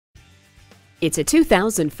It's a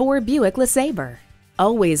 2004 Buick LeSabre.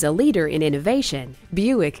 Always a leader in innovation,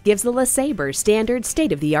 Buick gives the LeSabre standard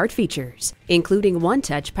state-of-the-art features, including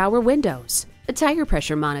one-touch power windows, a tire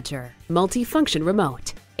pressure monitor, multi-function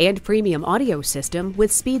remote, and premium audio system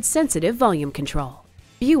with speed-sensitive volume control.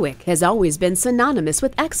 Buick has always been synonymous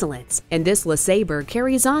with excellence, and this LeSabre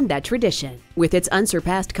carries on that tradition with its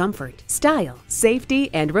unsurpassed comfort, style,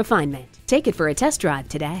 safety, and refinement. Take it for a test drive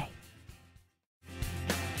today.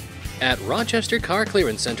 At Rochester Car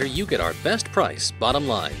Clearance Center, you get our best price, bottom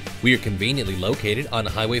line. We are conveniently located on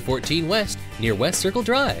Highway 14 West, near West Circle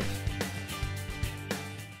Drive.